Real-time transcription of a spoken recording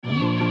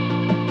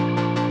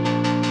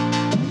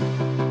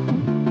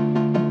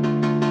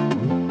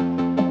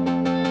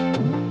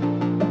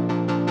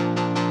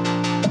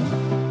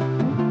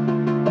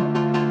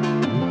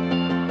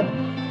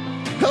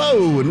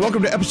Hello, and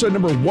welcome to episode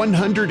number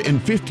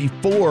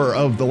 154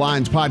 of the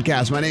Lines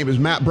Podcast. My name is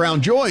Matt Brown,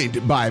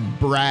 joined by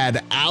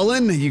Brad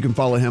Allen. You can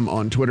follow him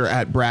on Twitter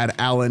at Brad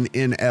Allen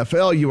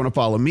NFL. You want to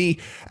follow me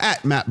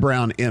at Matt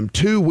Brown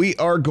M2. We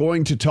are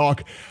going to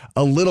talk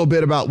a little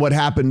bit about what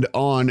happened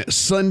on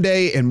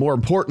Sunday, and more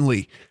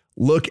importantly,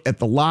 look at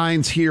the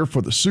lines here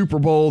for the Super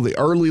Bowl, the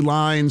early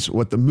lines,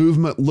 what the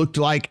movement looked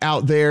like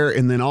out there,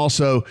 and then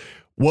also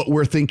what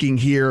we're thinking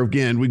here.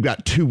 Again, we've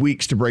got 2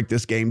 weeks to break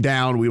this game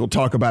down. We will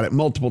talk about it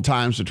multiple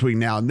times between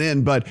now and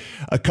then, but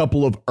a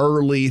couple of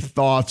early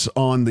thoughts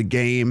on the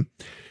game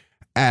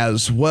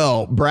as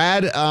well.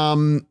 Brad,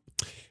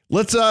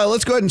 let's go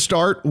ahead and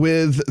start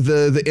with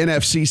the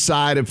NFC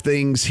side of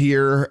things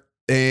here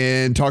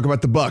and talk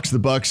about the Bucs. The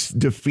Bucs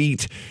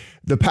defeat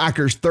the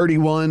Packers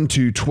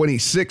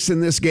 31-26 in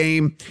this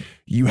game.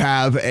 You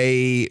have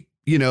a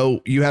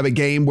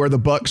game where the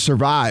Bucs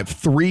survive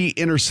 3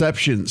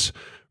 interceptions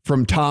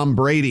from Tom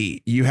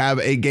Brady. You have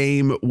a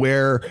game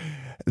where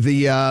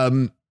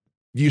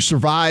you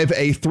survive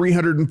a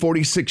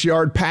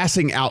 346-yard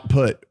passing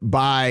output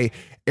by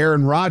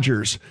Aaron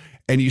Rodgers,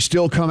 and you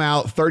still come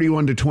out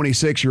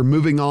 31-26. You're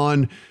moving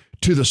on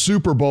to the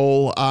Super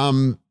Bowl.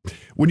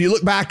 When you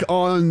look back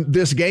on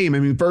this game, I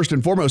mean, first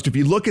and foremost, if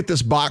you look at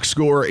this box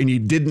score and you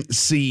didn't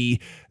see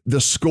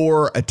the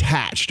score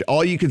attached,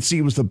 all you could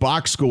see was the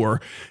box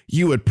score,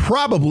 you would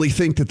probably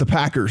think that the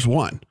Packers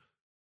won.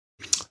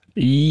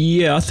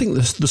 Yeah, I think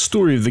the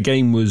story of the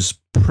game was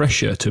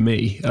pressure to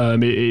me.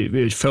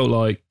 It felt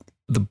like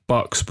the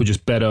Bucs were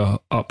just better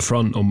up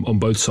front on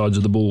both sides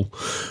of the ball.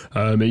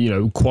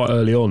 Quite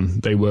early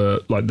on, they were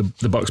like the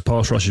Bucs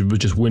pass rushers were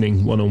just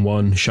winning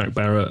one-on-one. Shaq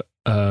Barrett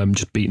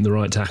just beating the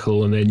right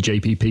tackle, and then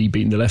JPP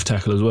beating the left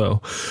tackle as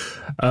well.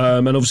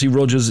 And obviously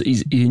Rodgers,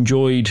 he's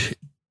enjoyed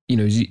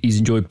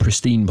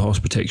pristine pass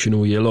protection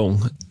all year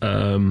long.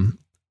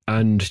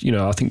 And,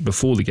 I think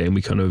before the game,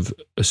 we kind of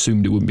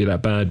assumed it wouldn't be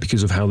that bad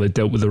because of how they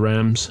dealt with the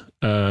Rams.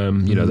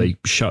 They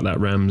shut that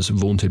Rams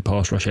vaunted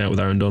pass rush out with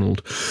Aaron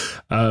Donald.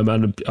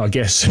 And I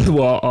guess,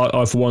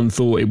 I for one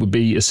thought it would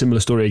be a similar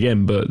story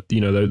again, but,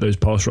 those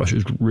pass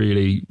rushers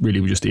really were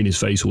just in his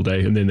face all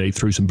day. And then they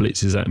threw some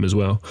blitzes at him as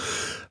well.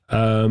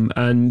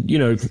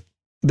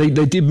 They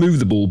did move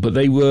the ball, but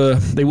they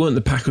weren't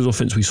the Packers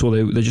offense we saw.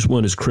 They just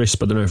weren't as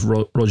crisp. I don't know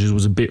if Rodgers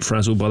was a bit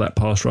frazzled by that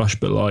pass rush,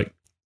 but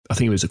I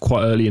think it was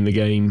quite early in the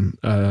game,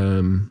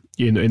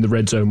 in the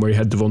red zone where he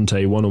had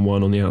Devontae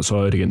one-on-one on the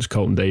outside against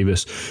Carlton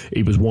Davis.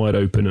 He was wide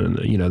open, and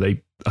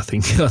I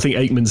think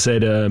Aikman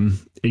said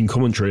in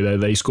commentary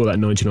they scored that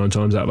 99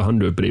 times out of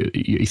 100, but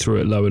he threw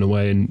it low and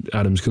away, and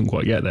Adams couldn't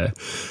quite get there.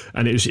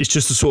 And it's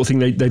just the sort of thing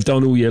they've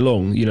done all year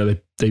long.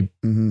 They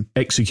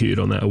executed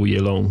on that all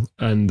year long,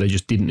 and they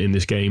just didn't in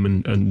this game.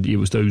 And it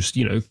was those,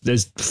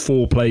 there's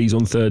 4 plays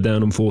on third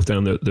down and fourth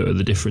down that are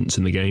the difference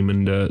in the game,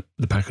 and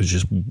the Packers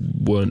just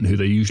weren't who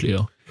they usually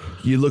are.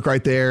 You look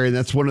right there, and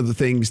that's one of the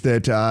things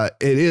that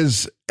it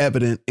is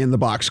evident in the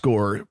box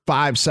score.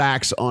 5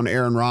 sacks on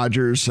Aaron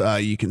Rodgers.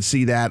 You can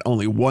see that.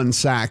 Only 1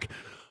 sack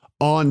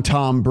on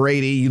Tom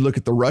Brady. You look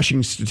at the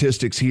rushing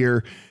statistics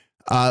here.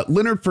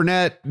 Leonard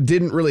Fournette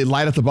didn't really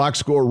light up the box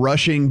score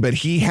rushing, but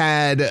he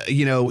had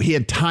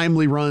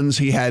timely runs.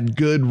 He had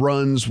good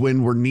runs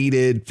when were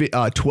needed,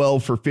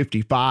 12 for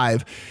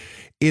 55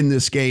 in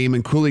this game,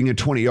 including a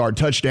 20-yard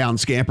touchdown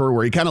scamper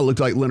where he kind of looked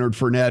like Leonard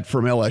Fournette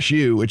from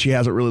LSU, which he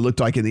hasn't really looked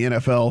like in the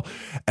NFL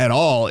at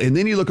all. And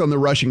then you look on the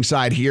rushing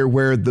side here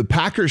where the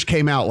Packers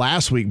came out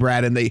last week,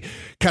 Brad, and they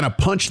kind of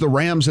punched the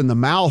Rams in the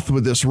mouth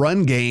with this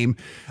run game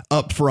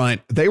up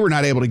front. They were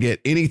not able to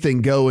get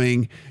anything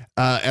going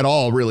at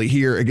all really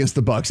here against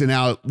the Bucs. And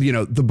now,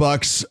 the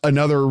Bucs,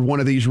 another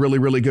one of these really,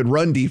 really good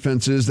run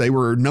defenses. They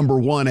were number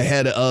 1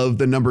 ahead of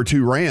the number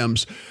 2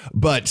 Rams,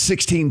 but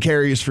 16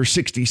 carries for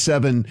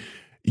 67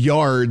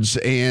 yards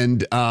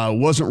and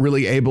wasn't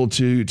really able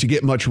to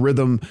get much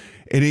rhythm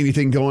and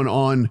anything going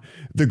on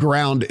the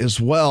ground as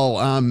well.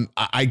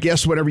 I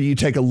guess whenever you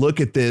take a look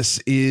at this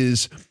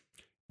is,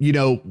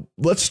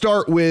 let's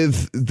start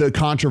with the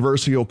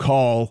controversial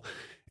call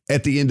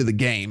at the end of the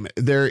game.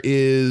 There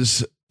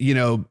is,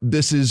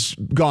 this has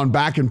gone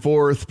back and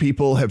forth.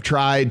 People have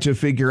tried to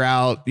figure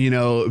out,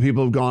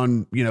 people have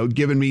gone,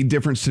 given me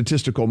different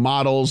statistical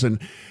models, and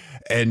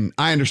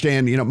I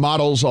understand,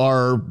 models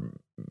have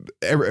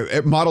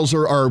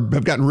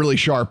gotten really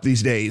sharp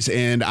these days.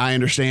 And I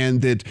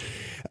understand that,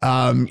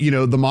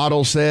 the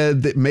model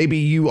said that maybe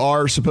you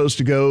are supposed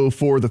to go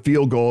for the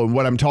field goal. And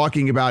what I'm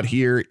talking about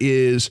here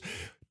is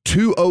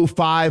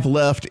 2:05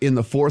 left in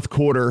the fourth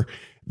quarter.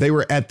 They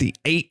were at the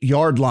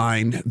 8-yard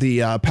line.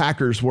 The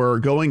Packers were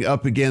going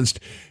up against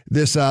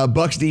this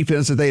Bucs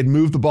defense that they had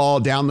moved the ball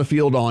down the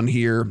field on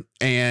here.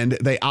 And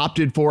they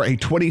opted for a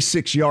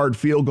 26-yard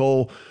field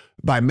goal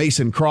by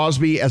Mason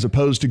Crosby as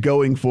opposed to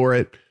going for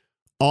it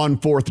on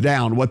fourth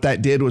down. What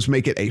that did was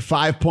make it a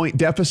 5-point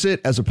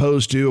deficit as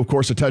opposed to, of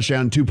course, a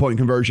touchdown 2-point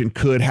conversion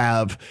could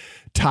have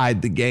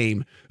tied the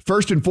game.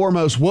 First and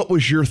foremost, what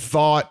was your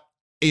thought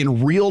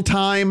in real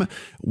time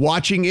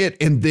watching it?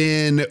 And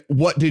then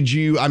what did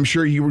I'm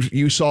sure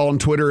you saw on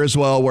Twitter as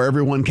well, where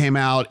everyone came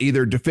out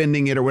either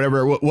defending it or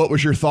whatever. What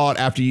was your thought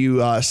after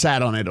you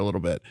sat on it a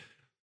little bit?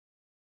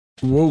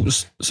 Well,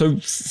 so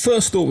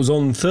first thought was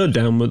on third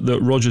down that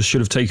Rodgers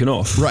should have taken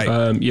off. Right.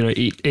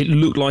 It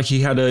looked like he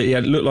had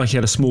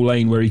a small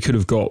lane where he could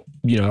have got,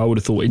 I would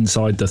have thought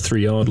inside the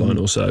 3-yard line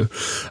or so.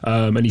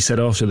 And he said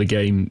after the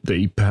game that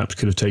he perhaps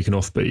could have taken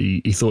off, but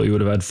he thought he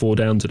would have had 4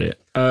 downs at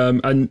it.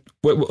 And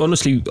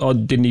honestly, I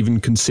didn't even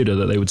consider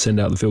that they would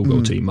send out the field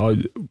goal team.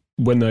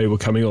 When they were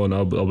coming on,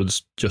 I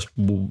was just,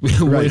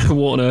 right.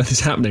 What on earth is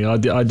happening? I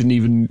didn't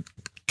even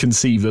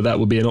conceive that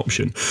would be an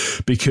option,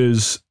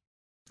 because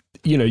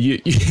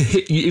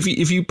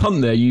if you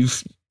punt there,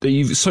 you've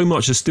so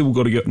much has still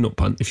got to go. Not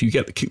punt. If you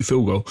kick the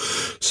field goal,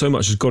 so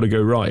much has got to go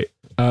right.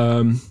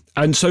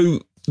 And so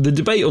the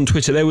debate on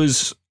Twitter,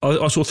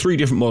 I saw 3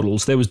 different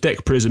models. There was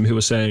Deck Prism, who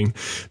were saying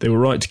they were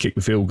right to kick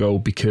the field goal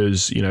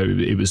because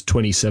it was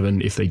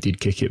 27 if they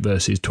did kick it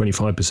versus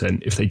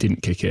 25% if they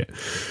didn't kick it.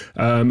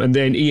 And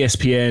then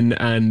ESPN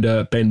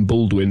and Ben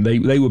Baldwin,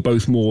 they were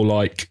both more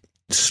like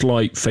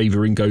slight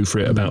favouring go for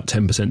it, about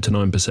 10% to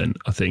 9%,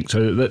 I think.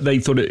 So they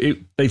thought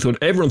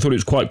everyone thought it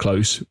was quite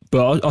close,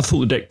 but I thought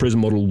the Deck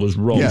Prism model was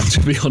wrong,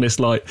 to be honest.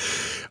 Like,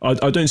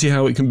 I don't see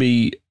how it can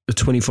be a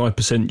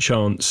 25%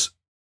 chance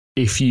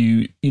if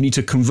you need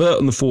to convert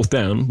on the 4th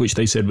down, which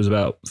they said was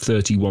about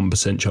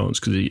 31% chance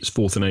because it's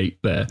 4th and 8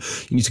 there.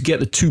 You need to get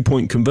the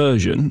 2-point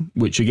conversion,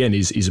 which again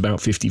is about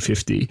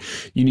 50-50.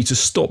 You need to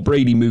stop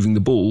Brady moving the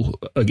ball.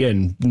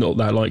 Again, not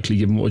that likely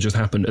given what just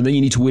happened. And then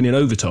you need to win in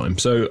overtime.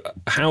 So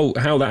how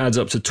that adds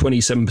up to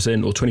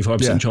 27% or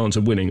 25% chance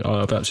of winning, I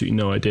have absolutely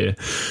no idea.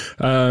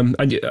 And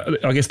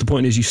I guess the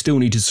point is you still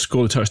need to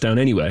score the touchdown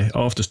anyway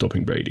after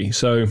stopping Brady.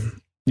 So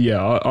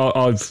yeah,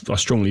 I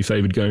strongly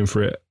favoured going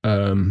for it.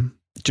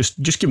 Just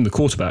give them the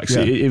quarterbacks.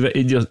 Yeah.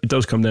 It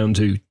does come down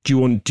to, do you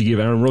want to give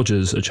Aaron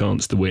Rodgers a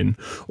chance to win,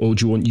 or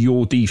do you want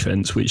your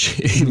defense, which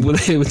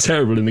they were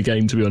terrible in the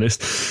game, to be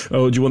honest,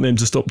 or do you want them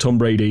to stop Tom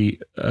Brady?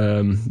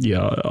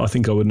 I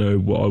think I would know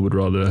what I would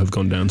rather have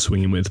gone down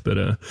swinging with, but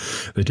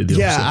they did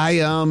the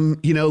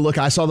opposite. Look,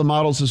 I saw the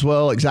models as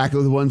well,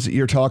 exactly the ones that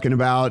you're talking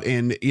about,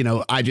 and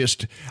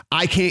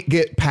I can't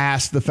get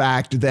past the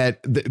fact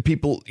that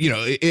people,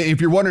 if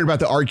you're wondering about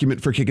the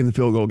argument for kicking the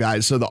field goal,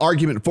 guys, so the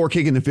argument for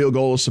kicking the field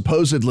goal is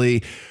supposedly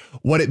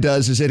what it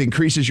does is it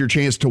increases your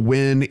chance to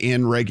win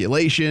in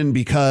regulation,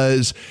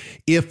 because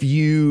if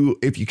you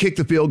kick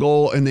the field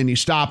goal and then you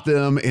stop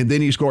them and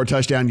then you score a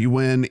touchdown, you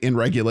win in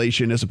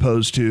regulation, as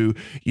opposed to,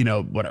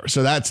 whatever.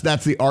 So that's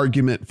the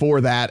argument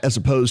for that, as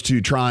opposed to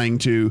trying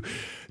to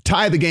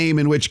tie the game,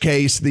 in which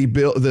case the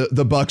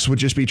Bucs would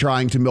just be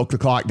trying to milk the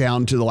clock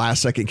down to the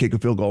last second, kick a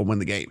field goal and win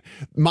the game.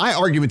 My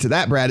argument to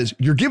that, Brad, is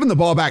you're giving the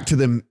ball back to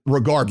them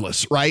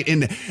regardless, right?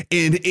 And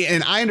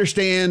I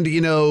understand,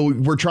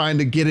 we're trying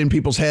to get in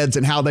people's heads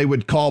and how they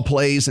would call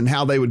plays and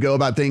how they would go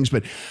about things,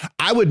 but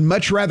I would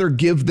much rather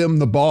give them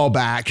the ball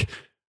back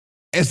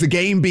as the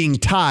game being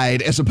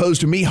tied, as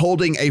opposed to me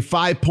holding a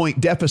 5-point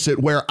deficit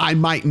where I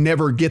might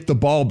never get the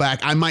ball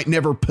back. I might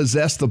never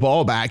possess the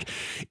ball back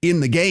in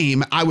the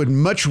game. I would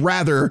much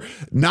rather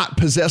not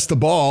possess the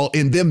ball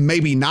and them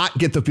maybe not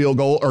get the field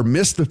goal or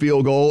miss the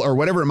field goal or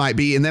whatever it might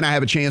be. And then I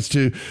have a chance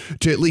to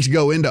at least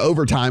go into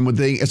overtime with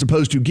things, as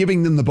opposed to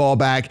giving them the ball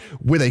back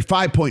with a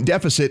 5-point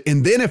deficit.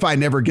 And then if I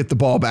never get the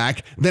ball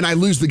back, then I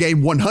lose the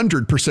game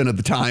 100% of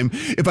the time.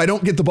 If I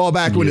don't get the ball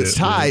back when it's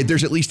tied,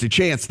 there's at least a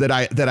chance that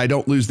I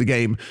don't lose the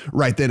game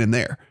right then and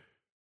there.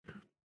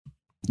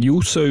 You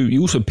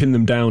also pin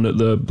them down at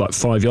the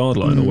 5-yard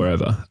line or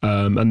wherever,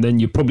 and then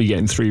you're probably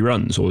getting 3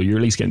 runs, or you're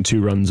at least getting 2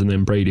 runs, and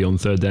then Brady on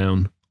third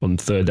down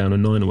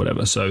and 9 or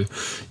whatever. So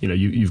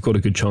you've got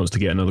a good chance to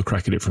get another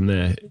crack at it from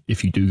there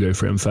if you do go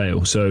for it and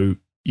fail. So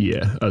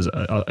yeah,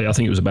 I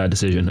think it was a bad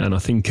decision, and I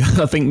think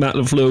Matt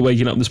LaFleur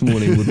waking up this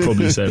morning would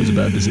probably say it was a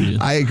bad decision.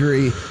 I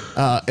agree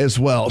as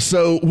well.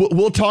 So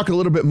we'll talk a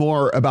little bit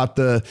more about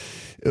the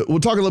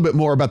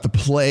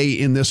play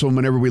in this one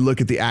whenever we look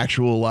at the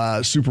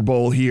actual Super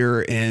Bowl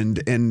here and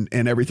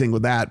everything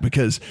with that,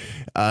 because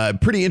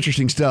pretty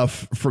interesting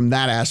stuff from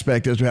that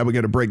aspect as to how we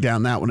got to break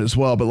down that one as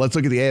well. But let's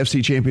look at the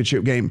AFC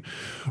Championship game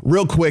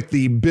real quick.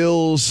 The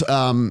Bills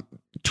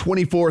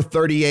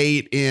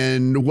 24-38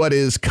 in what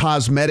is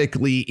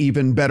cosmetically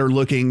even better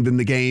looking than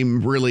the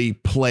game really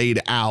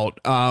played out.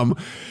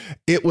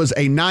 It was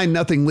a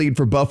 9-0 lead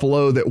for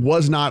Buffalo that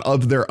was not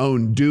of their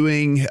own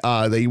doing.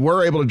 They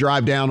were able to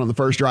drive down on the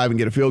first drive and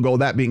get a field goal.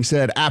 That being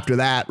said, after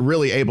that,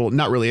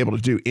 not really able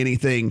to do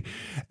anything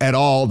at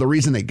all. The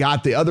reason they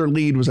got the other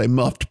lead was a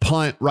muffed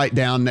punt right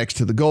down next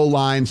to the goal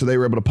line, so they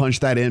were able to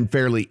punch that in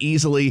fairly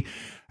easily.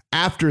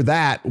 After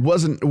that,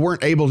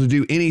 weren't able to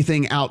do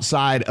anything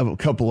outside of a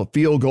couple of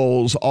field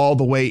goals all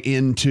the way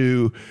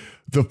into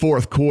the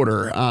fourth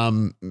quarter.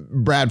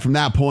 Brad, from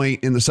that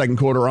point in the second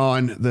quarter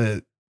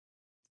on,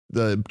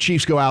 the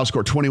Chiefs go out,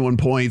 score 21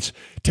 points,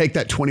 take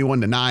that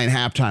 21-9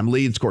 halftime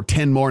lead, score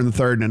 10 more in the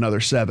third and another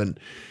 7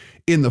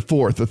 in the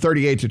fourth, the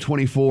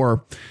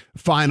 38-24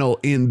 final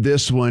in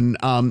this one.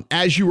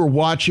 As you were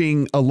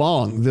watching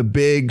along, the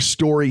big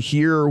story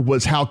here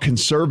was how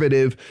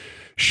conservative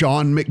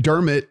Sean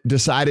McDermott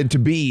decided to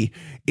be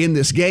in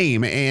this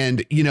game.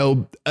 And,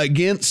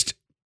 against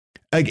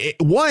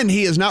one,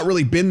 he has not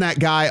really been that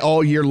guy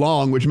all year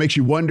long, which makes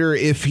you wonder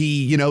if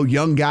he,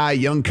 young guy,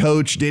 young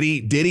coach, did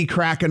he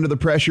crack under the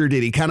pressure?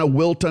 Did he kind of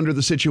wilt under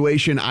the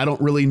situation? I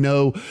don't really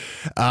know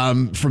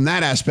from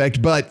that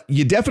aspect, but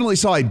you definitely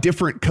saw a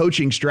different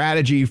coaching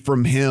strategy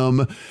from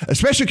him,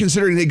 especially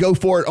considering they go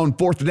for it on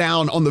fourth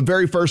down on the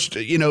very first,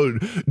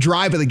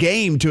 drive of the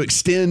game to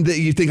extend.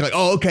 You think like,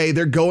 oh, okay,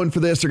 they're going for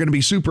this. They're going to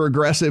be super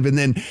aggressive, and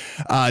then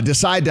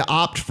decide to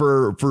opt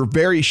for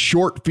very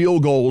short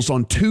field goals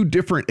on two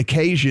different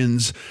occasions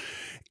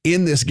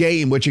in this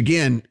game, which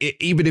again,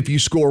 even if you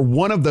score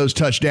one of those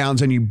touchdowns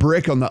and you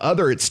brick on the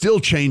other, it still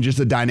changes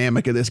the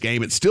dynamic of this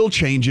game. It still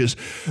changes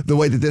the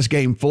way that this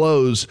game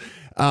flows.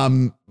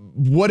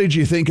 What did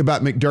you think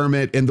about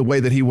McDermott and the way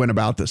that he went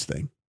about this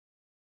thing?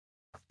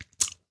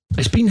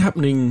 It's been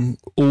happening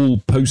all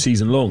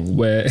postseason long,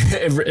 where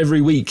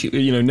every week,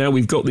 now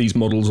we've got these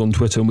models on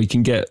Twitter and we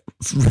can get,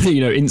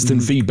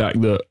 instant feedback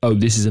that, oh,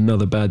 this is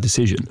another bad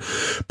decision.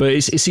 But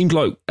it seems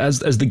like as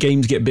the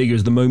games get bigger,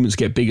 as the moments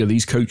get bigger,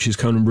 these coaches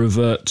kind of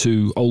revert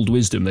to old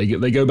wisdom. They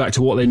go back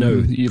to what they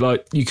know.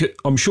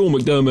 I'm sure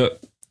McDermott,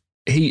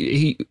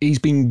 he's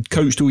been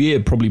coached all year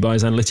probably by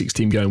his analytics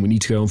team going, we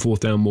need to go on fourth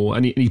down more,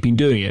 and he's been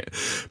doing it.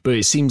 But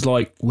it seems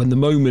like when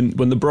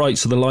the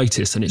brights are the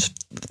lightest and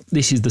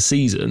this is the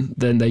season,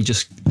 then they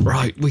just,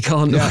 right, I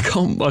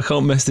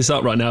can't mess this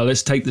up right now.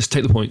 Let's take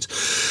the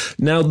points.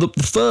 Now the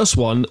first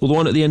one, or the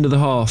one at the end of the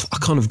half, I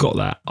kind of got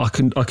that. I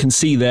can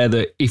see there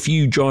that if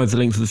you drive the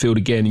length of the field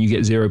again and you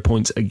get 0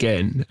 points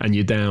again and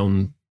you're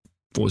down,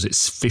 what was it,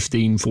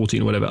 15,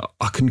 14 or whatever,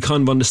 I can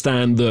kind of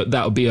understand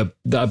that would be like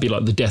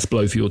the death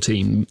blow for your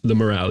team, the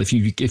morale. If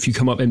you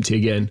come up empty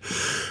again,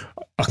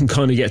 I can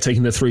kind of get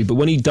taking the 3. But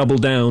when he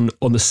doubled down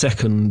on the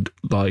second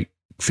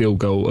field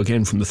goal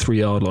again from the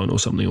 3-yard line or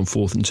something on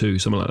 4th and 2,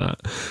 something like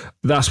that,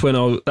 that's when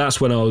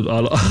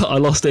I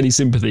lost any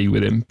sympathy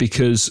with him,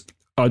 because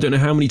I don't know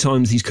how many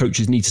times these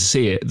coaches need to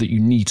see it that you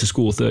need to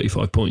score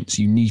 35 points.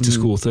 You need to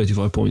score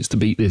 35 points to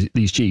beat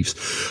these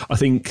Chiefs. I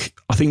think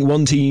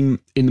one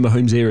team in the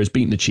Mahomes era has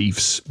beaten the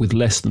Chiefs with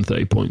less than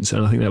 30 points,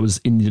 and I think that was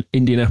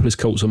Indianapolis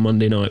Colts on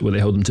Monday night, where they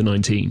held them to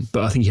 19.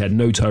 But I think he had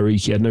no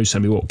Tyreek, he had no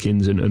Sammy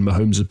Watkins, and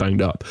Mahomes was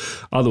banged up.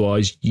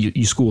 Otherwise,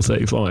 you score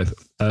 35.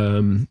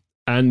 And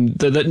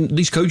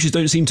these coaches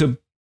don't seem to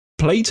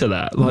play to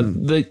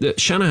that.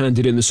 Shanahan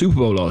did it in the Super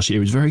Bowl last year.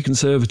 He was very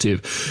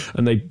conservative,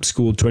 and they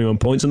scored 21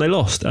 points and they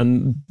lost.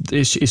 And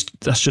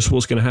that's just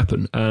what's going to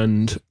happen.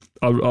 And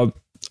I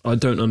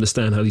don't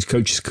understand how these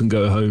coaches can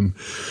go home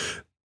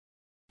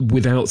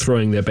without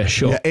throwing their best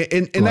shot. Yeah,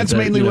 and that's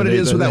mainly what it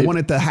is with that one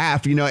at the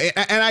half, and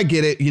I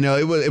get it.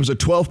 It was a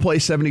 12-play,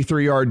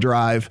 73-yard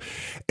drive,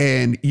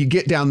 and you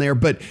get down there,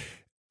 but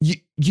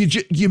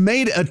you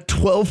made a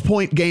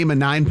 12-point game a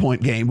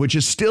 9-point game, which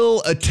is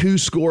still a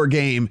 2-score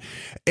game,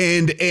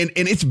 and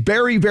it's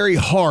very, very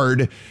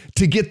hard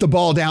to get the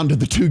ball down to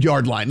the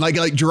 2-yard line. Like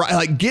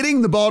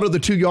getting the ball to the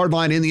 2-yard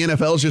line in the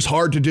NFL is just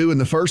hard to do in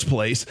the first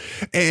place,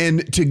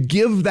 and to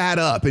give that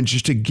up and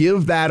just to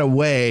give that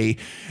away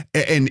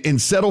and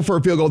settle for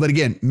a field goal that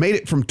again made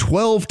it from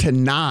 12 to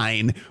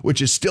 9,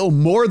 which is still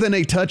more than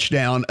a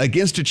touchdown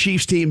against a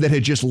Chiefs team that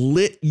had just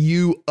lit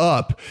you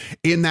up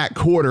in that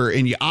quarter,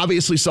 and you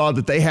obviously saw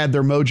that they had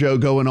their mojo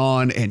going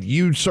on, and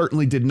you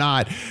certainly did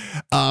not.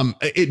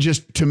 It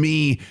just, to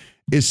me,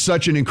 is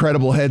such an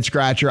incredible head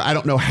scratcher. I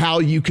don't know how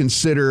you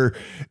consider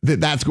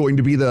that that's going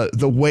to be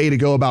the way to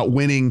go about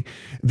winning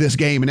this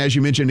game. And as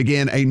you mentioned,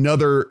 again,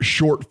 another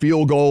short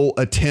field goal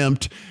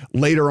attempt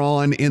later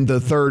on in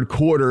the third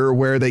quarter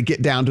where they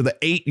get down to the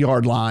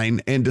 8-yard line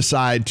and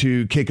decide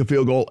to kick a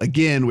field goal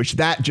again, which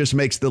that just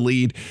makes the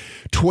lead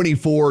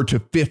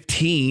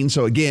 24-15.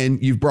 So again,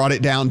 you've brought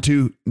it down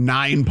to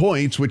 9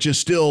 points, which is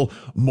still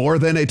more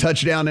than a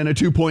touchdown and a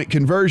 2-point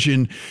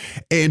conversion.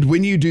 And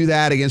when you do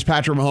that against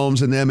Patrick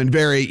Mahomes and them, and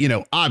very,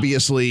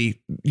 obviously,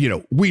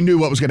 we knew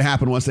what was going to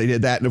happen once they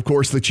did that. And of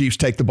course, the Chiefs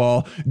take the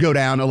ball, go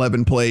down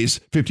 11 plays,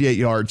 58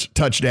 yards,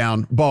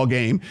 touchdown, ball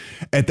game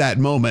at that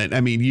moment.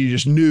 I mean, you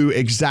just knew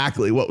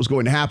exactly what was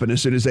going to happen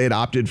as soon as they had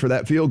opted for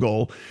that field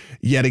goal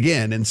yet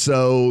again. And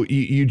so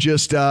you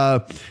just,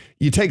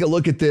 you take a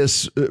look at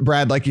this,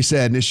 Brad, like you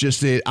said, and it's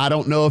just, I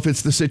don't know if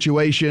it's the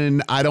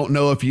situation. I don't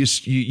know if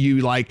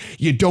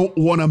you don't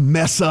want to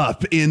mess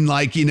up in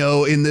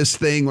in this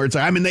thing where it's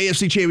like, I'm in the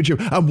AFC Championship.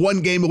 I'm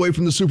one game away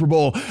from the Super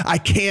Bowl. I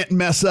can't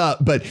mess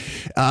up. But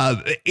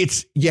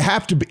it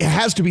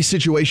has to be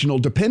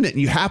situational dependent.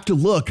 And you have to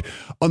look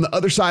on the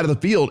other side of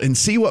the field and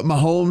see what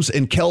Mahomes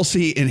and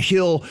Kelsey and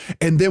Hill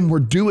and them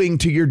were doing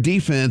to your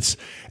defense.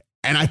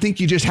 And I think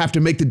you just have to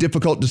make the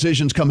difficult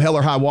decisions come hell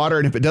or high water.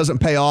 And if it doesn't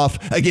pay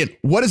off, again,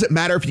 what does it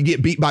matter if you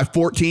get beat by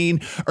 14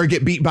 or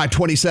get beat by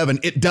 27?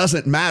 It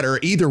doesn't matter.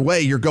 Either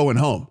way, you're going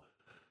home.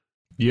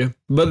 Yeah.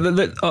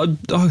 But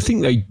I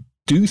think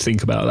do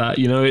think about that.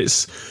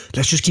 It's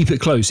let's just keep it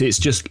close.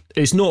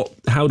 It's not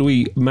how do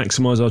we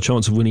maximize our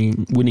chance of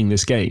winning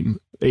this game.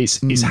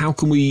 It's how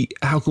can we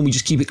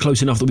just keep it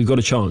close enough that we've got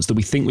a chance, that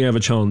we think we have a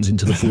chance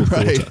into the fourth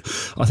right. quarter.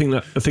 I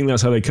think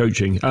that's how they're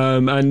coaching.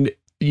 And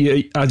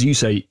yeah, as you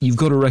say, you've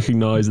got to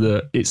recognise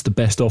that it's the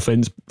best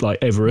offense like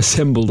ever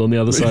assembled on the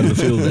other side of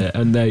the field there,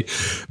 and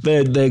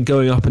they're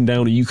going up and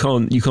down, and you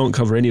can't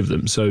cover any of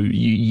them. So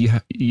you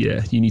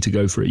need to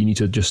go for it. You need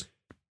to just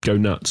go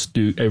nuts,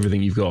 do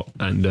everything you've got,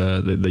 and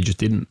they just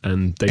didn't,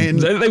 and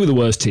they were the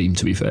worst team,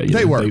 to be fair.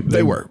 They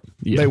were.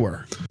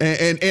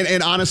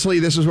 And honestly,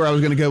 this is where I was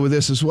going to go with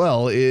this as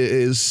well.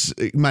 Is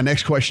my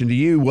next question to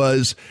you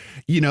was,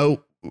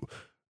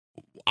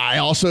 I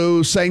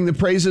also sang the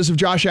praises of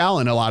Josh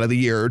Allen a lot of the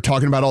year,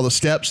 talking about all the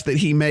steps that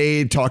he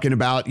made, talking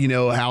about,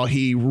 how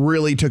he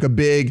really took a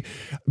big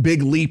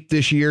leap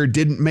this year,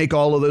 didn't make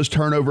all of those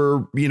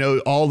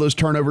all those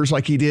turnovers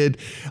like he did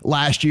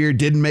last year,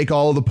 didn't make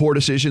all of the poor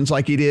decisions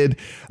like he did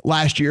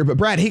last year. But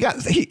Brad,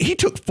 he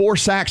took 4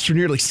 sacks for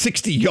nearly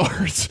 60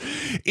 yards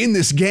in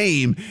this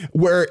game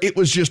where it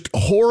was just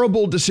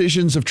horrible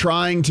decisions of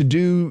trying to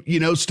do,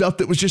 stuff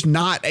that was just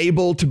not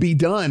able to be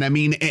done. I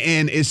mean,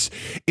 and it's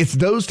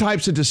those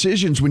types of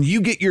decisions when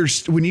you get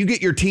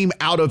your team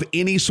out of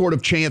any sort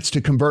of chance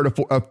to convert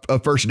a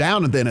first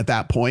down, and then at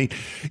that point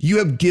you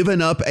have given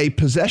up a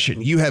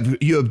possession. You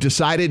have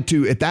decided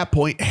to at that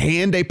point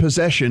hand a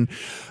possession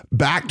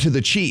back to the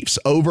Chiefs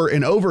over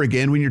and over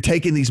again when you're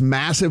taking these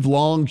massive,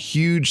 long,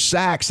 huge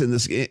sacks in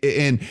this.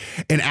 And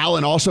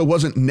Allen also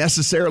wasn't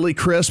necessarily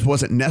crisp,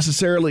 wasn't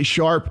necessarily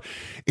sharp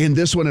in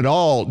this one at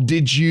all.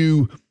 Did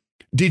you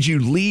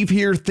leave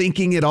here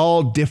thinking at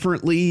all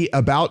differently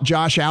about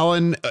Josh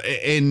Allen,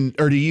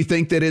 or do you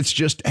think that it's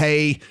just,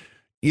 hey,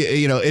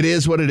 it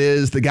is what it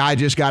is. The guy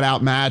just got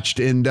outmatched,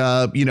 and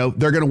they're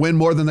going to win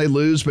more than they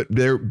lose, but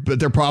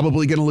they're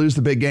probably going to lose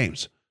the big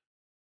games.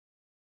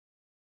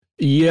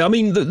 Yeah, I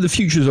mean the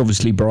future is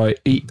obviously bright.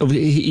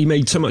 He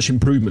made so much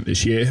improvement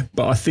this year,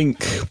 but I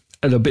think,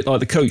 and a bit like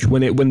the coach,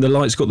 when the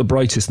lights got the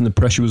brightest and the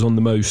pressure was on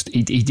the most,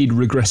 he did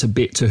regress a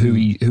bit to who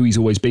he's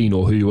always been,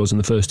 or who he was in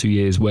the first 2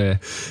 years, where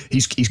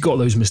he's got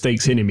those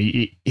mistakes in him.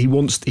 He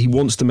wants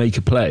to make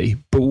a play,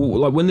 but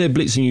like when they're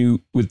blitzing you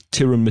with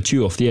Tyrann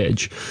Mathieu off the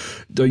edge,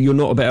 you're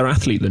not a better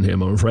athlete than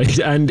him, I'm afraid.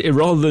 And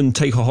rather than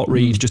take a hot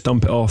read, just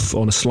dump it off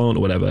on a slant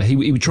or whatever, he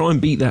would try and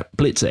beat that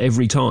blitzer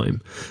every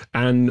time.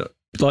 And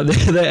like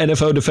they're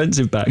NFL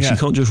defensive backs, you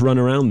can't just run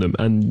around them,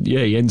 and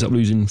he ends up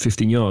losing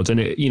 15 yards, and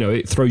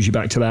it throws you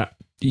back to that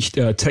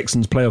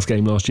Texans playoff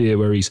game last year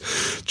where he's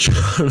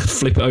trying to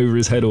flip it over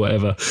his head or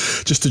whatever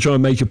just to try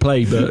and make a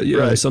play. But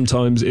right.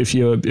 Sometimes if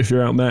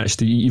you're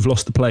outmatched, you've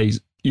lost the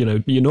plays. You're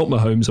not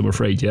Mahomes, I'm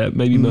afraid. Yet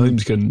maybe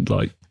Mahomes can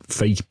like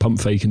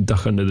pump fake and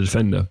duck under the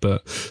defender,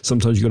 but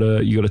sometimes you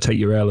gotta take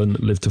your L and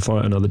live to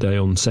fight another day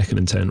on 2nd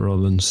and 10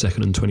 rather than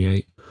 2nd and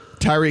 28.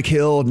 Tyreek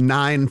Hill,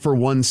 9 for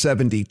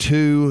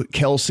 172.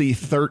 Kelsey,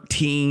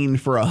 13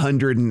 for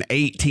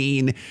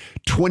 118.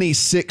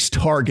 26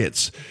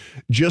 targets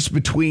just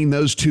between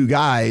those two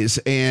guys.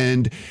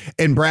 And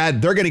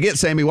Brad, they're going to get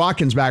Sammy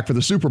Watkins back for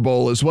the Super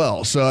Bowl as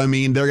well. So, I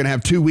mean, they're going to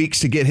have 2 weeks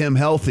to get him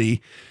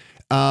healthy.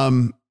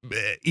 That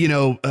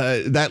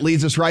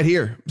leads us right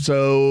here.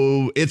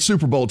 So it's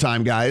Super Bowl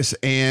time, guys.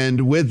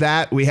 And with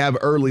that, we have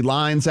early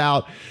lines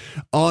out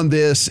on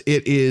this.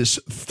 It is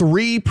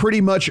 3 pretty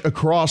much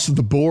across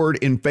the board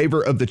in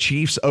favor of the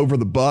Chiefs over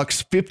the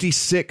Bucks.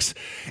 56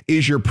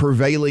 is your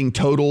prevailing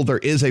total. There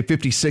is a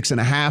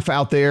 56.5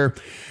 out there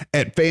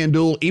at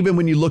FanDuel. Even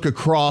when you look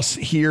across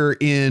here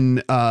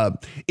in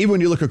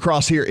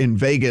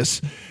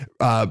Vegas,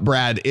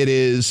 Brad, it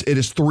is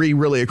 3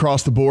 really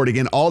across the board.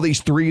 Again, all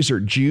these 3s are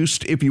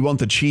juiced. If you want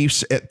the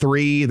Chiefs at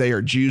 3, they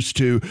are juiced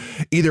to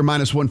either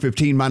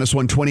 -115,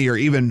 -120, or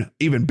even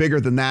bigger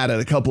than that at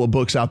a couple of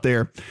books out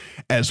there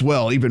as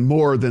well, even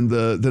more than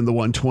the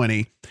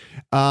 120.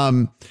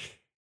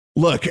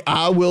 Look,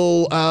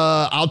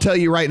 I'll tell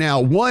you right now.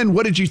 One,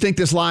 what did you think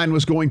this line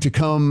was going to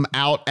come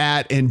out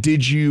at, and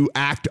did you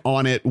act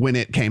on it when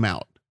it came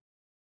out?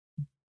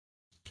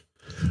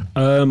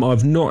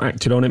 I've not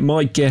acted on it.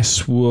 My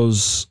guess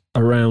was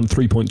around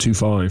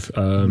 3.25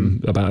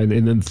 about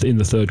in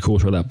the third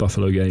quarter of that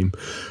Buffalo game.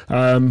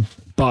 But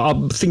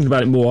I'm thinking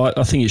about it more.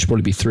 I think it should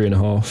probably be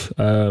 3.5.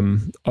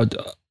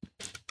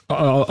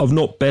 I've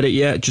not bet it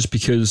yet, just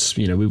because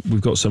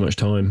we've got so much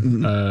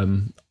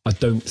time. I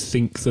don't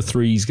think the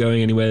 3's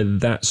going anywhere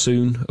that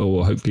soon,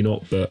 or hopefully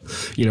not. But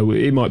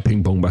it might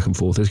ping pong back and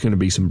forth. There's going to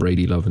be some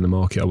Brady love in the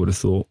market, I would have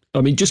thought.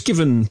 I mean, just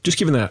given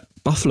that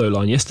Buffalo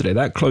line yesterday,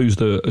 that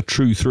closed a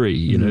true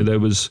 3. There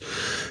was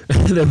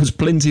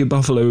plenty of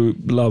Buffalo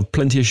love,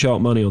 plenty of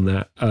sharp money on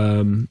that.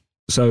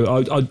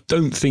 So I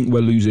don't think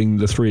we're losing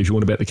the 3 if you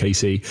want to bet the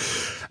KC,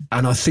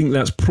 and I think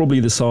that's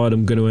probably the side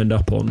I'm going to end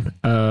up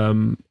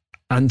on.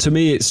 And to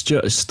me, it's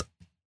just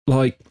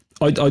like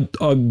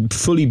I'm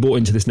fully bought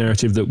into this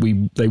narrative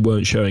that they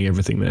weren't showing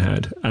everything they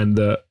had, and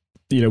that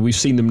we've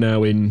seen them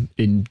now in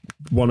 1.5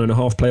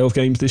 playoff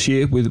games this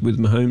year with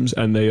Mahomes,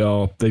 and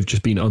they've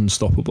just been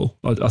unstoppable.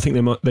 I think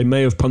they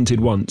may have punted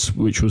once,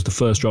 which was the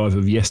first drive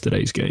of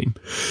yesterday's game,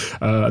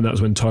 and that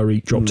was when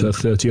Tyreek dropped a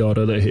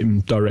 30-yarder that hit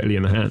him directly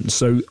in the hands.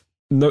 So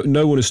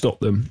no one has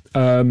stopped them.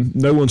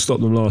 No one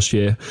stopped them last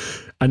year,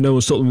 and no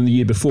one stopped them the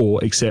year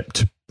before,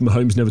 except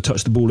Mahomes never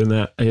touched the ball in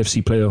that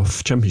AFC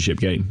playoff championship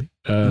game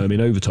in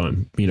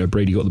overtime.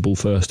 Brady got the ball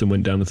first and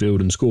went down the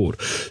field and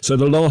scored. So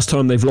the last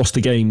time they've lost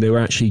a game they were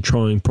actually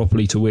trying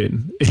properly to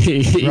win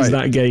is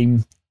that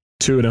game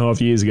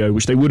 2.5 years ago,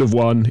 which they would have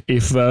won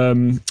if I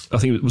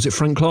think was it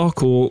Frank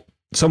Clark or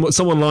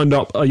someone lined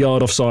up a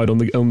yard offside on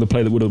the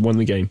play that would have won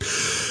the game.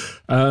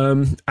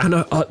 And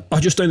I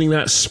just don't think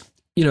that's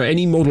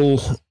any model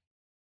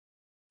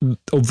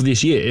of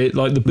this year.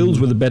 Like, the Bills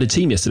were the better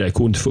team yesterday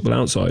according to Football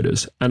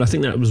Outsiders, and I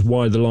think that was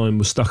why the line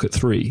was stuck at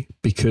 3,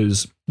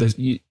 because there's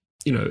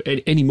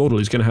any model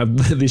is going to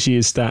have this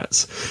year's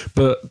stats,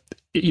 but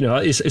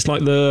it's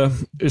like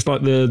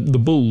the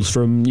Bulls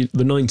from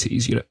the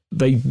 90s.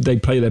 They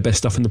play their best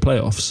stuff in the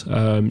playoffs,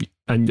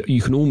 and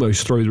you can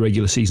almost throw the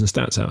regular season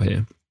stats out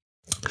here.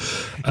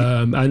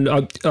 And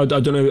I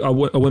don't know. I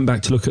went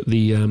back to look at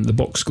the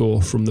box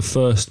score from the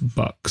first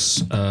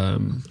Bucks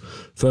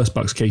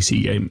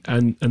KC game,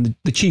 and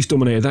the Chiefs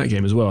dominated that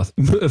game as well.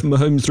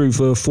 Mahomes threw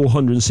for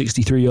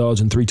 463 yards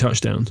and 3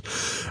 touchdowns.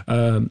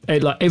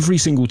 Like every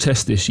single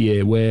test this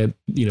year, where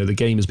the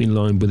game has been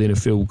lined within a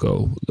field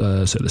goal.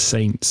 So the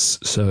Saints,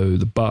 so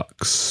the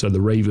Bucks, so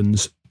the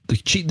Ravens. The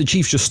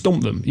Chiefs just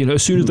stomp them.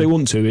 As soon as they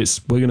want to,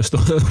 we're going to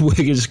stop. We're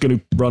just going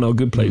to run our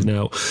good plays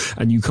now,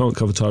 and you can't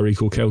cover Tyreek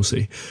or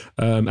Kelsey.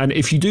 And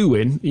if you do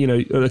win,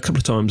 a couple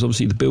of times,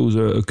 obviously the Bills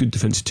are a good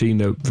defensive team.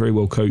 They're very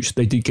well coached.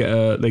 They did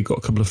they got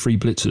a couple of free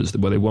blitzers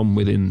where they won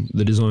within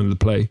the design of the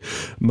play.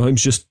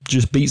 Mahomes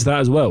just beats that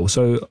as well.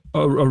 So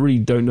I really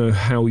don't know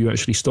how you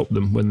actually stop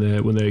them when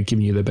they're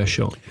giving you their best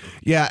shot.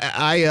 Yeah,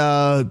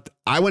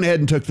 I went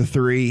ahead and took the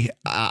 3.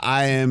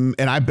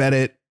 I bet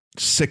it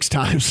 6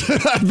 times.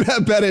 I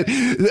bet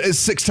it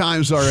 6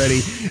 times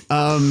already.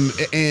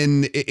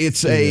 And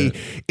it's a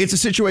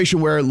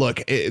situation where,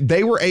 look,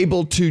 they were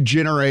able to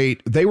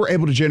generate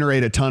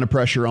a ton of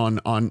pressure on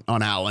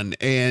Allen,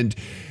 and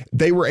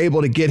they were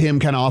able to get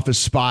him kind of off his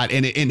spot,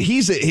 and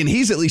he's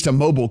at least a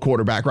mobile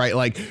quarterback, right?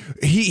 Like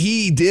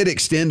he did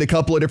extend a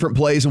couple of different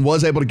plays and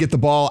was able to get the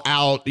ball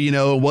out,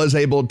 was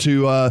able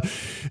to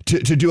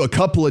do a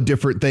couple of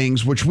different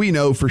things, which we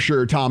know for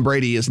sure Tom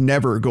Brady is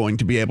never going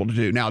to be able to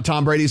do. Now,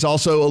 Tom Brady's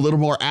also a little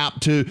more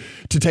apt to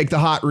take the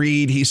hot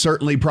read. He's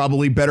certainly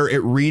probably better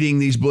at reading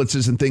these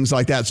blitzes and things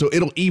like that. So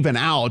it'll even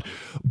out,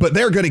 but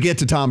they're going to get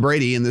to Tom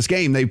Brady in this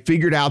game. They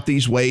figured out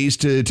these ways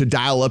to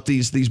dial up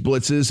these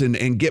blitzes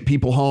and get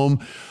people home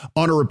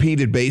on a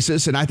repeated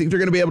basis. And I think they're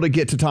going to be able to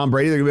get to Tom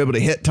Brady. They're going to be able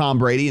to hit Tom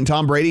Brady, and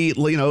Tom Brady,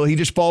 he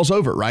just falls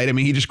over, right? I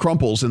mean, he just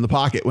crumples in the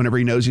pocket whenever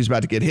he knows he's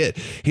about to get hit.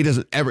 He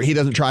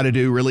doesn't try to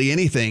do really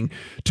anything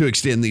to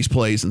extend these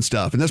plays and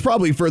stuff. And that's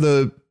probably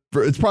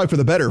it's probably for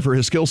the better for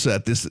his skill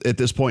set at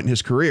this point in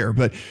his career.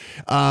 But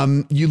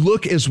you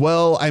look as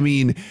well, I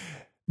mean,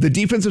 the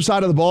defensive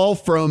side of the ball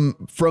from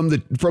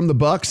the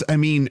Bucks. I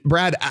mean,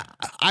 Brad,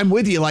 I'm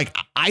with you. Like,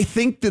 I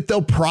think that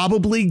they'll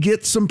probably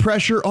get some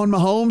pressure on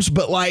Mahomes,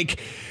 but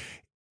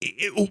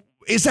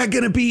is that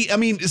going to be, I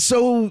mean,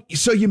 so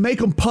you make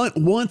them punt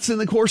once in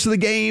the course of the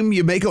game,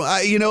 you make them,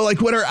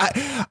 whatever.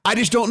 I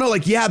just don't know.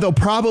 Like, yeah, they'll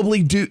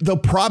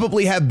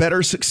probably have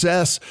better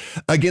success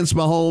against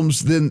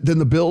Mahomes than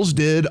the Bills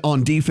did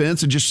on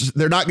defense. And just,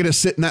 they're not going to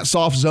sit in that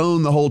soft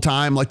zone the whole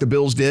time like the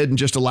Bills did and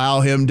just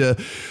allow him to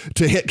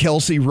hit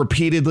Kelsey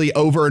repeatedly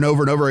over and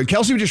over and over. And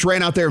Kelsey just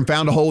ran out there and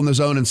found a hole in the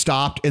zone and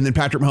stopped. And then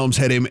Patrick Mahomes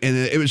hit him. And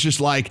it was just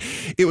like,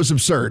 it was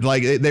absurd.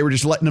 Like, they were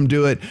just letting him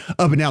do it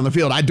up and down the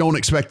field. I don't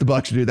expect the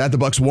Bucs to do that. The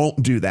Bucs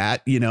won't do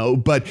that,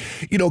 but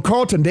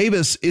Carlton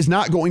Davis is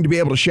not going to be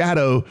able to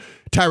shadow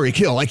Tyreek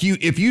Hill. Like,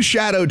 if you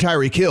shadow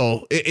Tyreek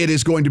Hill, it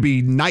is going to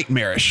be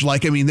nightmarish.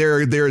 Like, I mean,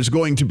 there is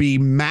going to be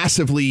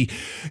massively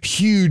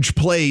huge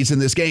plays in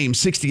this game,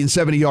 60 and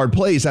 70 yard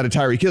plays out of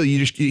Tyreek Hill.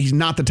 He's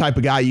not the type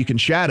of guy you can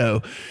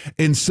shadow.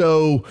 And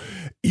so,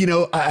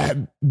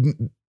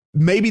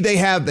 maybe they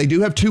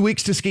do have 2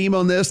 weeks to scheme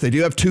on this. They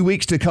do have 2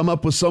 weeks to come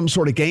up with some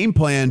sort of game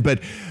plan.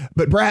 But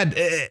Brad,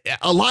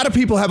 a lot of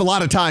people have a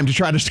lot of time to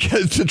try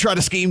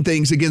to scheme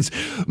things against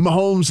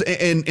Mahomes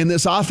and in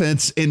this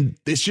offense, and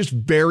it's just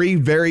very,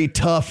 very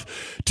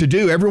tough to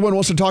do. Everyone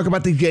wants to talk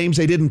about the games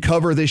they didn't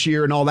cover this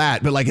year and all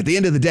that, but like at the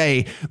end of the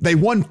day, they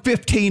won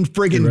 15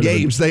 friggin'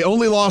 games. They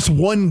only lost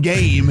 1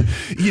 game,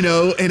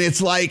 and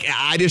it's like,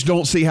 I just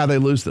don't see how they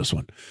lose this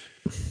one.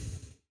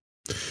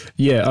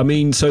 Yeah, I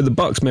mean, so the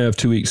Bucs may have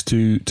 2 weeks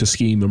to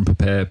scheme and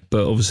prepare,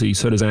 but obviously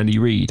so does Andy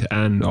Reid,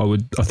 and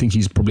I think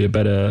he's probably a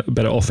better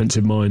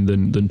offensive mind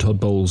than Todd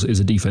Bowles is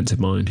a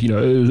defensive mind.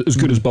 As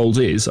good as Bowles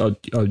is, I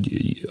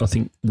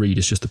think Reid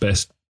is just the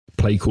best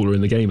play caller in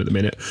the game at the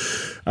minute.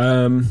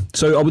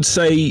 So I would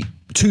say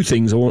 2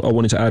 things I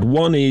wanted to add.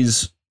 One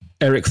is,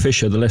 Eric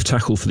Fisher, the left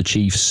tackle for the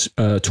Chiefs,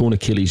 torn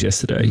Achilles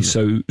yesterday,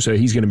 so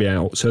he's going to be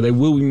out. So they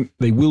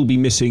will be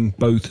missing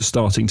both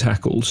starting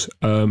tackles.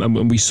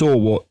 And we saw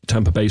what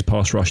Tampa Bay's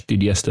pass rush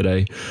did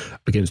yesterday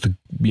against an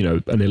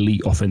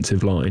elite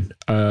offensive line.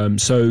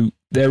 So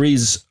there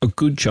is a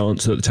good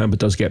chance that the Tampa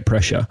does get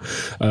pressure,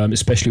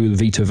 especially with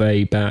Vita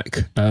Vea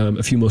back,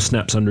 a few more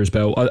snaps under his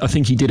belt. I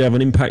think he did have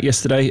an impact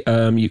yesterday,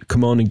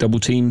 commanding double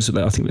teams.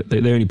 I think that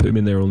they only put him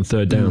in there on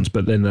third downs,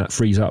 but then that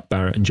frees up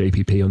Barrett and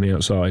JPP on the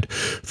outside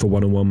for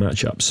one-on-one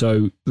matchup.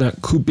 So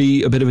that could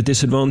be a bit of a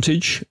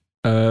disadvantage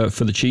for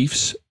the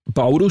Chiefs.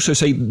 But I would also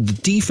say the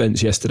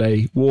defense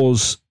yesterday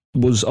was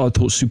I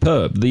thought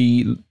superb.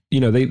 They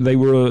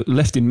were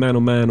left in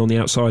man-on-man on the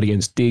outside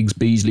against Diggs,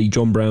 Beasley,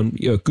 John Brown,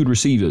 good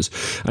receivers.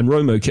 And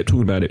Romo kept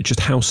talking about it, just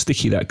how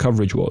sticky that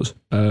coverage was.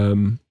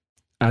 And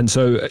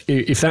so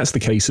if that's the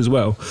case as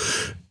well,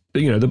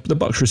 the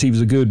Bucs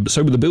receivers are good, but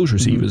so were the Bills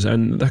receivers.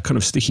 And that kind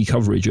of sticky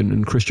coverage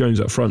and Chris Jones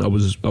up front, I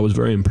was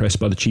very impressed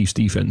by the Chiefs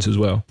defense as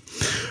well.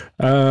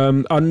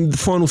 And the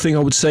final thing I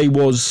would say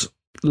was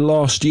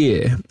last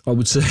year, I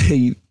would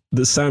say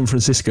the San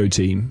Francisco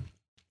team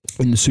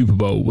in the Super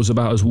Bowl was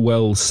about as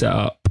well set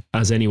up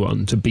as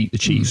anyone to beat the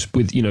Chiefs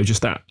with,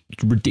 just that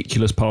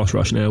ridiculous pass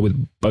rush now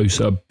with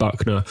Bosa,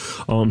 Buckner,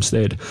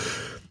 Armstead.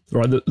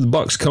 Right, the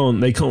Bucs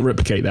can't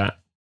replicate that.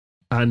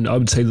 And I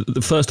would say that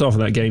the first half of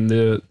that game,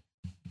 the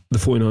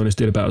 49ers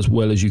did about as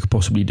well as you could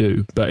possibly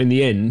do. But in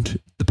the end,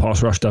 the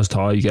pass rush does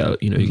tire. You get a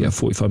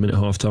 45-minute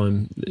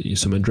halftime,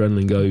 some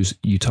adrenaline goes,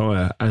 you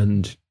tire,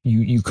 and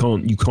you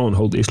can't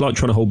hold it. It's like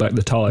trying to hold back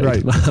the tide.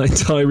 Right. Like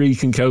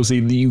Tyreek and Kelsey,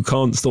 you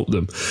can't stop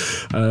them.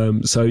 I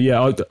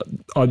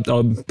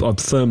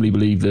firmly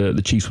believe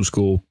the Chiefs will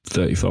score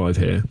 35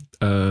 here.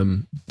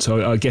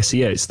 So I guess,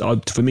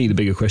 for me, the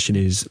bigger question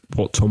is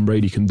what Tom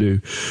Brady can do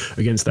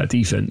against that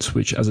defense,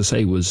 which, as I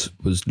say,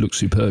 looked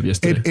superb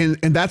yesterday.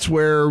 And that's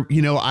where,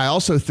 I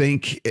also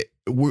think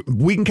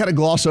we can kind of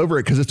gloss over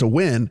it because it's a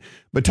win,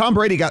 but Tom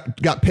Brady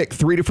got picked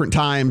 3 different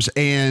times,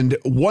 and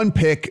one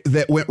pick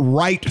that went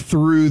right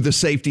through the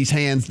safety's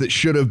hands that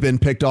should have been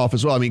picked off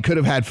as well. I mean, could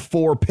have had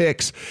 4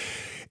 picks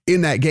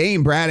in that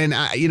game, Brad. And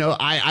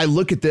I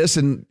look at this,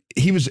 and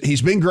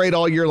he's been great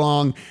all year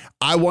long.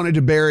 I wanted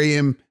to bury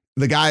him.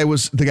 The guy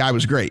was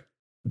great.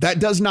 That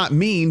does not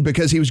mean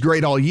because he was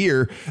great all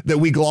year that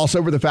we gloss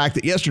over the fact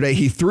that yesterday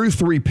he threw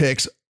 3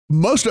 picks,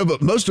 most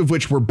of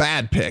which were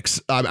bad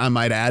picks, I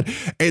might add,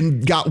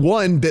 and got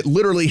one that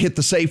literally hit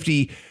the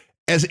safety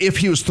as if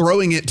he was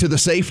throwing it to the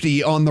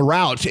safety on the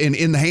route and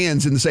in the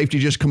hands, and the safety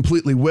just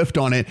completely whiffed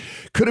on it.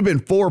 Could have been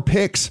 4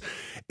 picks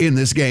in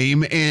this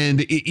game.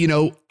 And,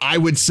 I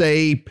would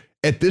say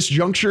at this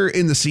juncture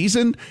in the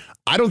season,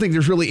 I don't think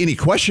there's really any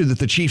question that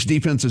the Chiefs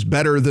defense is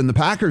better than the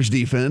Packers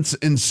defense.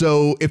 And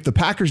so if the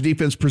Packers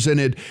defense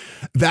presented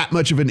that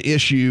much of an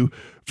issue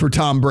for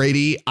Tom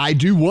Brady, I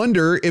do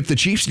wonder if the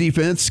Chiefs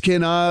defense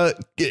can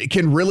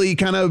really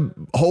kind of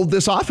hold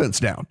this offense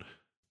down.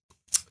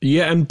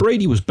 Yeah, and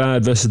Brady was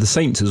bad versus the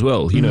Saints as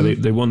well.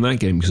 They won that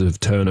game because of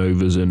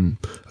turnovers and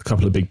a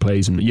couple of big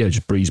plays, and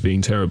just Breeze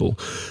being terrible.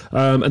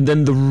 And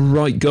then the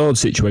right guard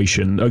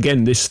situation.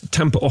 Again, this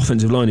Tampa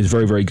offensive line is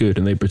very, very good,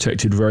 and they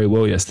protected very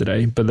well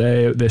yesterday. But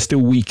they're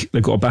still weak.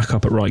 They've got a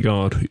backup at right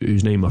guard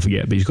whose name I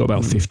forget, but he's got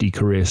about 50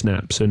 career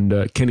snaps.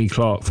 And Kenny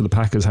Clark for the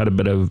Packers had a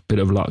bit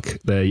of luck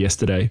there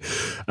yesterday.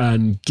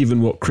 And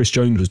given what Chris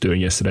Jones was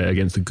doing yesterday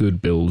against the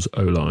good Bills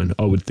O-line,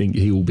 I would think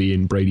he will be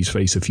in Brady's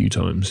face a few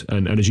times.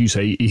 And as you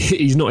say,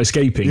 he's not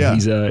escaping. Yeah.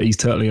 He's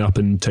turtling up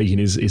and taking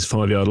his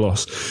 5-yard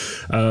loss,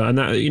 and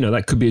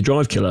that could be a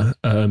drive killer,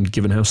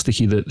 given how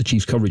sticky the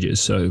Chiefs' coverage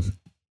is. So,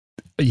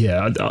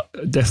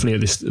 definitely at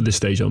this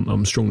stage,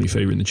 I'm strongly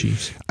favouring the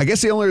Chiefs. I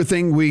guess the only other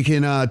thing we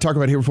can talk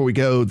about here before we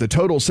go, the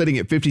total sitting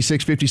at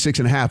 56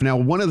 and a half. Now,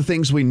 one of the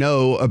things we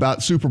know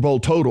about Super Bowl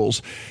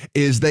totals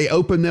is they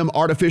open them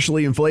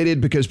artificially inflated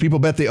because people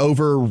bet the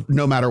over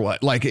no matter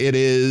what. Like, it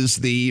is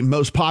the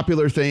most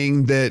popular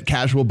thing that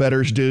casual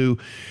bettors do,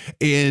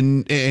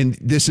 and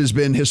this has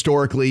been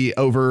historically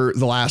over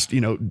the last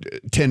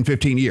 10,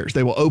 15 years.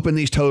 They will open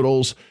these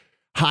totals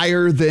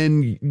higher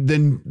than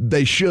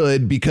they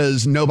should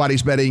because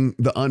nobody's betting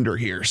the under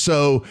here.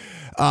 So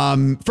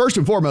first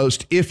and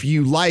foremost, if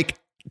you like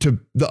to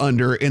the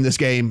under in this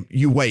game,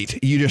 you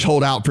wait. You just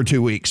hold out for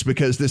 2 weeks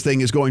because this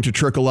thing is going to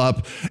trickle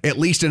up at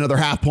least another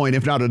half point,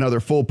 if not another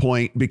full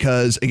point,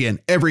 because again,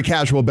 every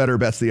casual bettor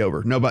bets the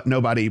over.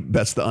 Nobody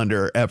bets the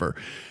under ever.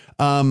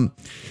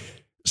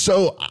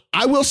 So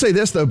I will say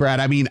this though,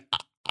 Brad, I mean,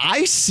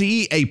 I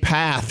see a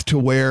path to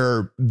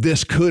where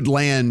this could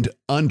land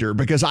under,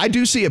 because I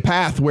do see a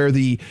path where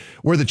the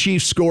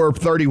Chiefs score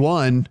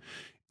 31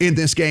 in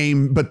this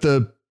game, but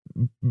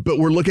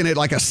we're looking at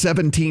like a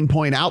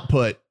 17-point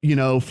output,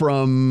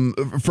 from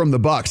the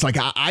Bucs. Like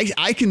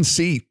I can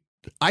see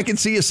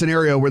a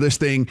scenario where this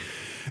thing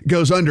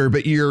goes under,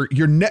 but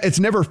it's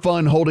never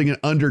fun holding an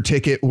under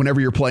ticket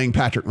whenever you're playing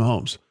Patrick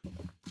Mahomes.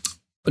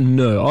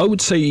 No, I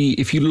would say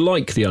if you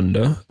like the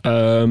under,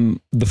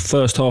 the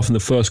first half and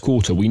the first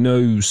quarter, we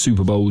know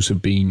Super Bowls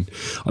have been,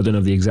 I don't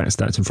have the exact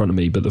stats in front of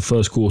me, but the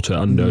first quarter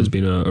under has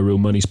been a real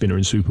money spinner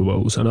in Super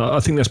Bowls. And I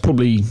think that's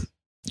probably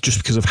just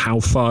because of how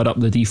fired up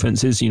the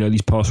defense is. You know,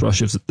 these pass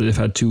rushers, they've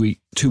had 2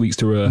 weeks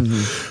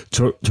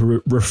to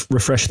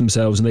refresh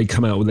themselves, and they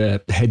come out with their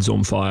heads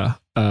on fire.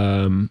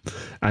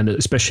 And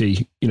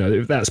especially, you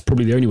know, that's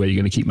probably the only way you're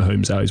going to keep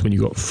Mahomes out is when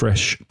you've got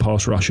fresh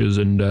pass rushers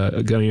and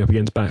going up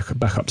against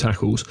backup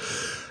tackles.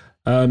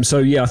 So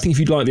yeah, I think if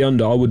you'd like the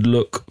under, I would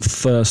look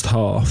first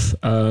half,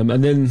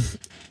 and then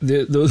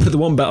the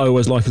one bet I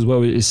always like as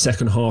well is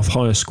second half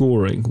higher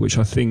scoring, which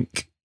I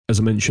think, as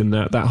I mentioned,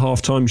 that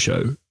halftime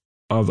show.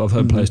 I've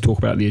heard players talk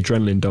about the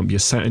adrenaline dump. You're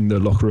sat in the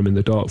locker room in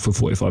the dark for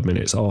 45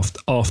 minutes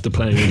after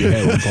playing with your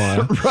hair on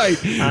fire,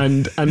 right?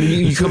 And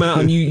you come out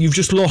and you've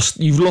lost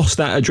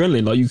that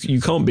adrenaline. Like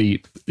you can't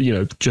be, you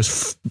know,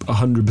 just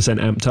 100%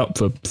 amped up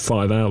for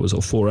 5 hours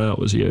or 4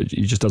 hours. You know, it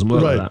just doesn't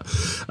work like that.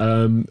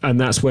 And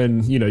that's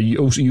when, you know, you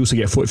also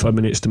get 45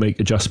 minutes to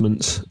make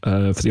adjustments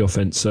for the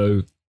offense.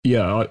 So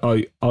yeah,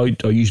 I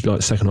usually like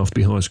the second half to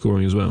be high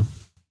scoring as well.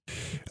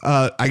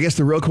 I guess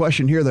the real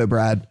question here, though,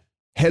 Brad,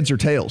 heads or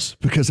tails?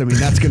 Because I mean,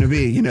 that's going to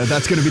be, you know,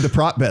 that's going to be the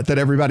prop bet that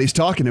everybody's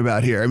talking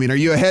about here. I mean, are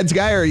you a heads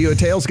guy or are you a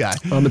tails guy?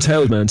 I'm a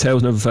tails man.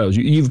 Tails never fails.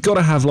 You've got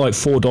to have like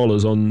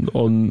 $4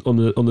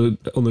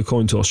 on the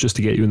coin toss just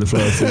to get you in the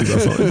flow of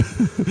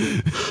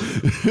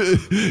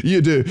 45. You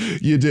do.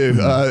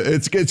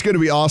 It's going to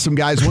be awesome,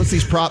 guys. Once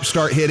these props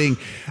start hitting,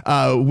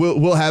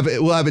 we'll have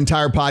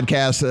entire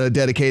podcasts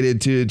dedicated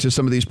to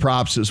some of these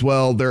props as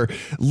well. They're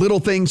little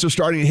things are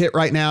starting to hit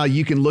right now.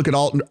 You can look at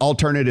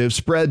alternative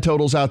spread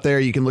totals out there.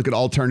 You can look at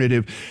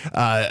alternative.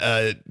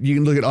 You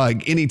can look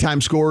at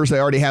anytime scores. They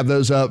already have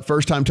those up.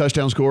 First time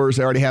touchdown scores.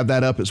 They already have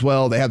that up as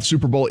well. They have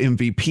Super Bowl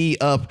MVP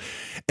up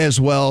as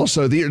well.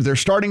 So they're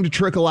starting to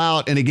trickle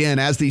out. And again,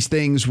 as these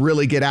things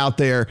really get out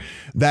there,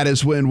 that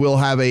is when we'll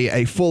have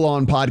a full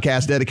on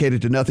podcast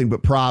dedicated to nothing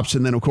but props.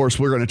 And then of course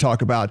we're going to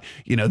talk about,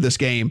 you know, this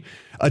game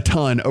a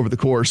ton over the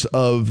course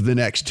of the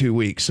next 2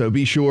 weeks. So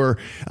be sure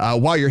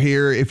while you're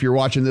here, if you're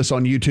watching this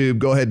on YouTube,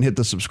 go ahead and hit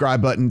the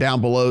subscribe button down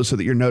below so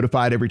that you're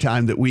notified every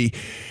time that we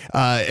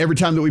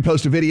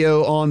post a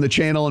video on the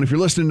channel. And if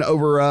you're listening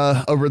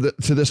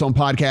to this on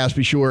podcast,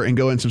 be sure and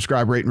go and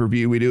subscribe, rate, and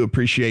review. We do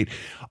appreciate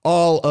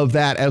all of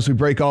that as we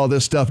break all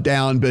this stuff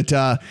down. But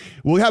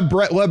we'll have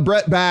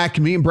Brett back.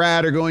 Me and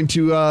Brad are going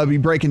to be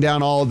breaking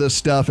down all of this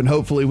stuff, and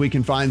hopefully we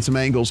can find some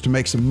angles to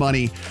make some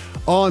money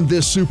on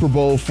this Super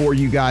Bowl for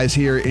you guys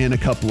here in a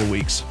couple of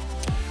weeks.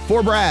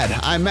 For Brad,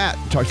 I'm Matt.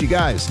 Talk to you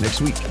guys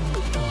next week.